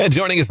And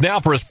joining us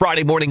now for his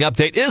Friday morning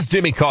update is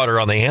Jimmy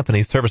Carter on the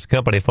Anthony Service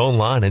Company phone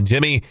line. And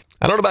Jimmy,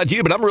 I don't know about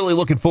you, but I'm really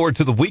looking forward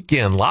to the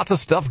weekend. Lots of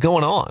stuff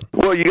going on.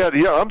 Well,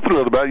 I'm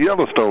thrilled about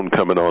Yellowstone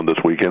coming on this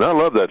weekend. I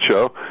love that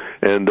show,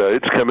 and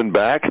it's coming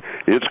back.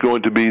 It's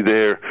going to be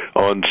there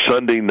on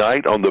Sunday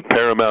night on the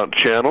Paramount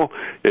Channel.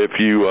 If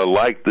you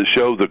like the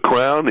show The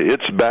Crown,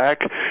 it's back.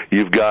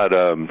 You've got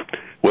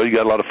you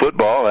got a lot of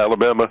football.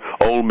 Alabama,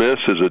 Ole Miss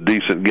is a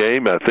decent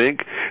game, I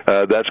think.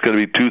 That's going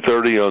to be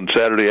 2:30 on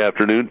Saturday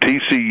afternoon.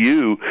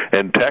 TCU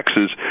and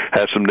Texas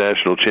has some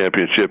national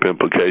championship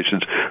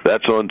implications.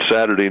 That's on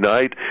Saturday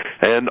night.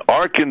 And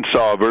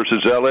Arkansas versus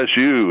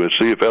LSU, and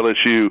see if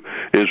LSU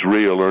is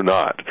real or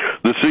not.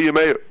 The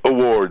CMA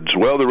Awards,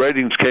 well, the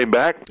ratings came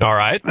back. All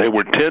right. They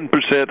were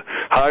 10%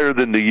 higher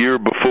than the year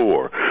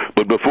before.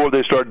 But before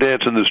they start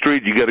dancing the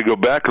street, you got to go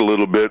back a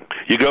little bit.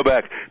 You go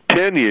back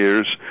 10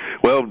 years.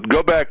 Well,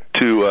 go back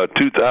to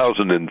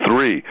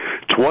 2003.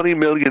 20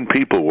 million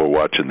people were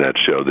watching that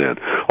show then.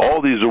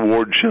 All these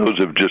award shows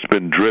have just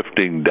been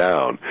drifting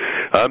down.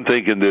 I'm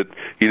thinking that,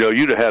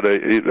 you'd have had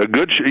a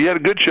good show. You had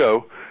a good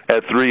show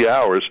at 3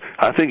 hours.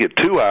 I think at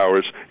 2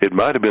 hours, it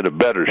might have been a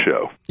better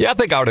show. Yeah, I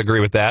think I would agree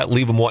with that.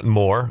 Leave them wanting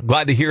more.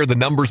 Glad to hear the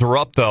numbers are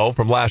up, though,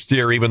 from last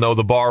year, even though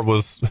the bar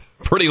was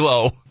pretty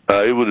low.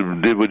 It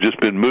would just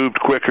been moved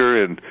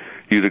quicker, and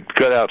you'd have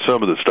cut out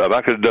some of the stuff.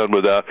 I could have done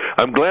without.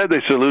 I'm glad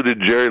they saluted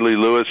Jerry Lee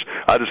Lewis.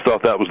 I just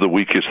thought that was the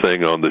weakest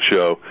thing on the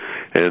show,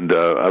 and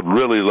I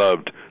really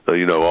loved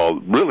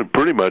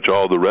pretty much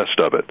all the rest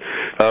of it.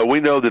 We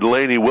know that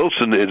Lainey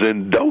Wilson is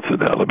in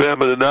Dothan,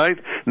 Alabama tonight.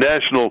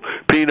 National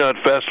Peanut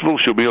Festival.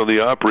 She'll be on the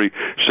Opry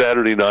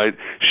Saturday night.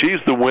 She's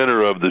the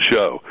winner of the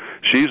show.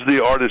 She's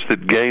the artist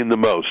that gained the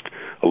most.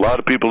 A lot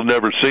of people had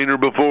never seen her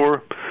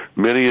before.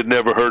 Many had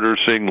never heard her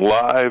sing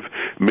live.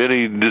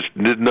 Many just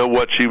didn't know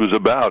what she was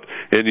about.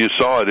 And you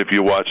saw it if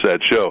you watched that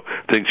show.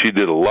 I think she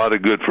did a lot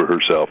of good for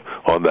herself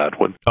on that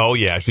one. Oh,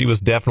 yeah. She was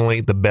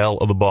definitely the belle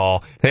of the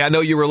ball. Hey, I know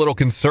you were a little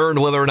concerned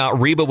whether or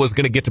not Reba was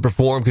going to get to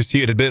perform because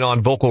she had been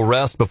on vocal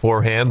rest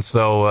beforehand.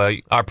 So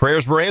our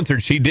prayers were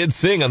answered. She did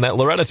sing on that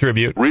Loretta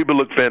tribute. Reba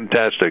looked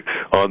fantastic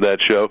on that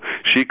show.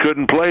 She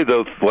couldn't play,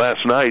 though,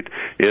 last night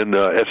in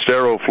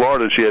Estero,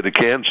 Florida. She had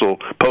to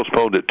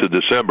postpone it to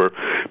December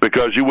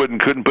because you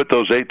couldn't put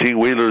those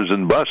 18-wheelers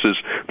and buses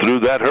through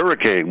that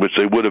hurricane, which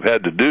they would have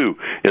had to do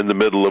in the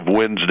middle of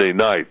Wednesday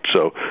night.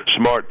 So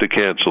smart to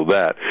cancel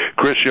that.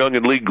 Chris Young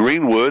and Lee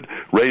Greenwood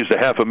raised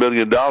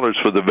 $500,000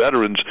 for the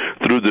veterans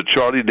through the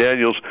Charlie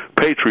Daniels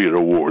Patriot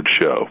Award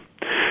show.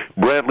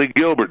 Brantley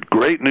Gilbert,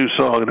 great new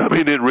song. I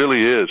mean, it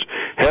really is.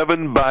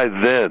 Heaven by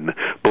Then.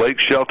 Blake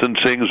Shelton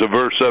sings a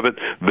verse of it.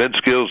 Vince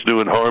Gill's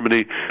doing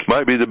harmony.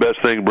 Might be the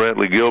best thing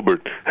Brantley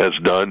Gilbert has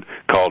done,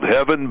 called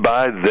Heaven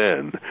by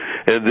Then.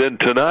 And then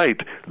tonight,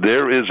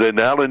 there is an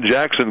Alan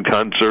Jackson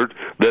concert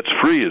that's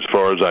free as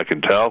far as I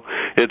can tell.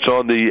 It's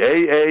on the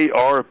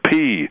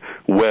AARP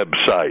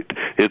website.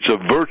 It's a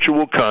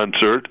virtual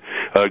concert.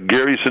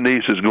 Gary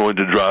Sinise is going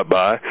to drop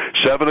by.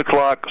 7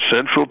 o'clock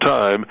Central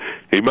Time.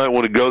 You might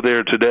want to go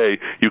there today.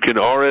 You can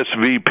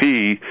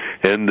RSVP,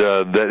 and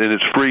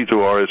it's free to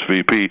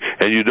RSVP,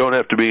 and you don't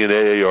have to be an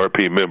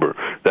AARP member.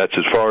 That's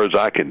as far as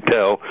I can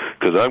tell,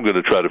 because I'm going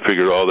to try to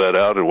figure all that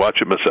out and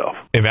watch it myself.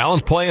 If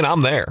Alan's playing,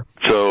 I'm there.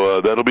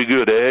 So that'll be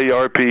good.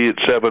 AARP at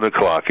 7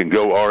 o'clock, and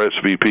go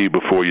RSVP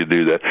before you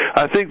do that.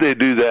 I think they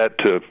do that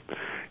to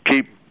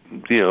keep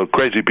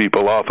crazy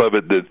people off of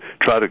it that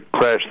try to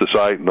crash the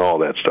site and all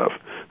that stuff.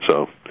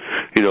 So,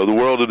 the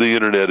world of the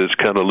Internet is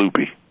kind of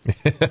loopy.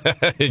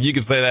 You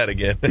can say that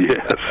again.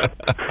 Yes.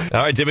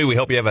 All right, Jimmy, we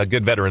hope you have a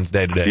good Veterans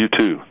Day today. You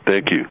too.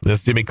 Thank you.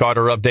 This Jimmy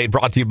Carter update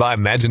brought to you by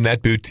Imagine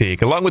That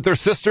Boutique, along with their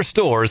sister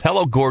stores,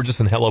 Hello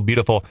Gorgeous and Hello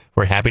Beautiful,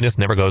 where happiness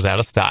never goes out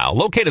of style.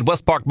 Located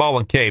West Park Mall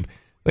and Cape,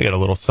 they got a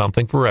little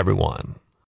something for everyone.